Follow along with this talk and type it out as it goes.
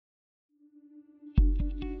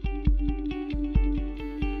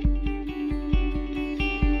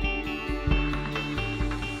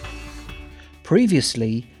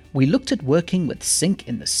Previously, we looked at working with sync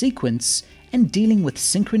in the sequence and dealing with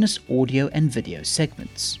synchronous audio and video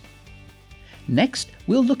segments. Next,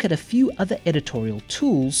 we'll look at a few other editorial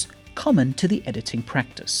tools common to the editing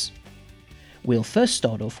practice. We'll first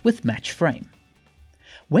start off with match frame.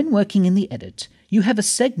 When working in the edit, you have a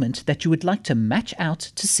segment that you would like to match out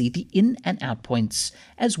to see the in and out points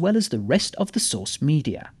as well as the rest of the source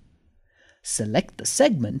media. Select the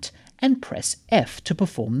segment and press F to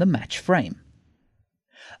perform the match frame.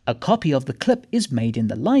 A copy of the clip is made in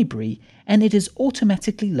the library and it is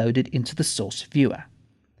automatically loaded into the source viewer.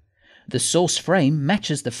 The source frame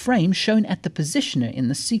matches the frame shown at the positioner in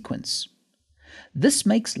the sequence. This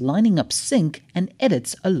makes lining up sync and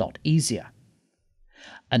edits a lot easier.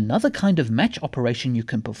 Another kind of match operation you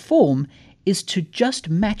can perform is to just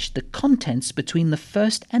match the contents between the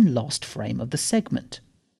first and last frame of the segment.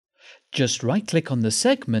 Just right-click on the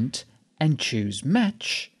segment and choose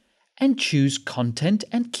Match, and choose Content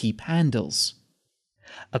and Keep Handles.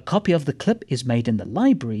 A copy of the clip is made in the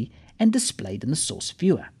library and displayed in the source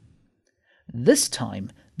viewer. This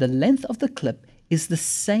time, the length of the clip is the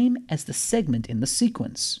same as the segment in the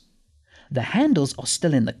sequence. The handles are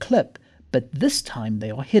still in the clip, but this time they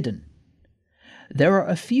are hidden. There are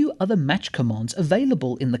a few other match commands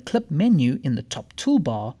available in the clip menu in the top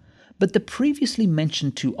toolbar, but the previously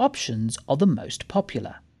mentioned two options are the most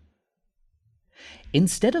popular.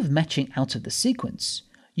 Instead of matching out of the sequence,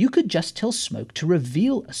 you could just tell Smoke to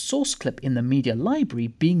reveal a source clip in the media library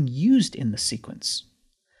being used in the sequence.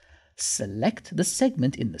 Select the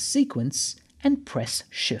segment in the sequence and press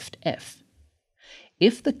Shift F.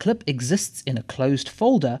 If the clip exists in a closed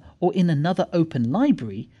folder or in another open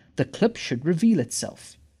library, the clip should reveal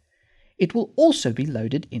itself. It will also be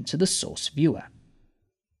loaded into the source viewer.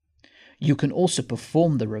 You can also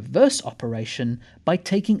perform the reverse operation by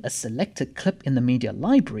taking a selected clip in the media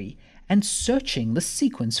library and searching the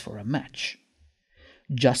sequence for a match.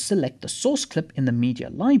 Just select the source clip in the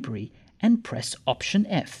media library and press Option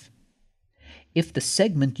F. If the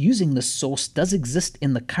segment using the source does exist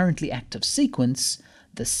in the currently active sequence,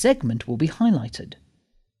 the segment will be highlighted.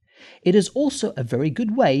 It is also a very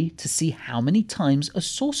good way to see how many times a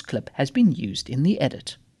source clip has been used in the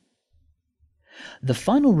edit. The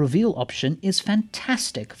final reveal option is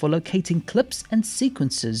fantastic for locating clips and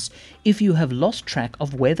sequences if you have lost track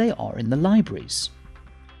of where they are in the libraries.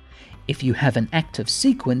 If you have an active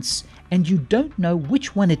sequence and you don't know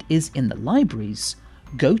which one it is in the libraries,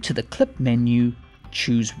 go to the clip menu,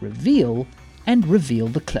 choose Reveal, and reveal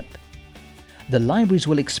the clip. The libraries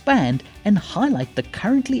will expand and highlight the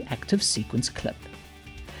currently active sequence clip.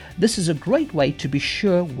 This is a great way to be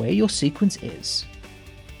sure where your sequence is.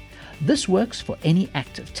 This works for any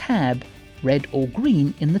active tab, red or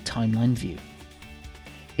green in the timeline view.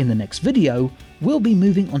 In the next video, we'll be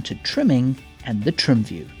moving on to trimming and the trim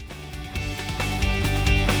view.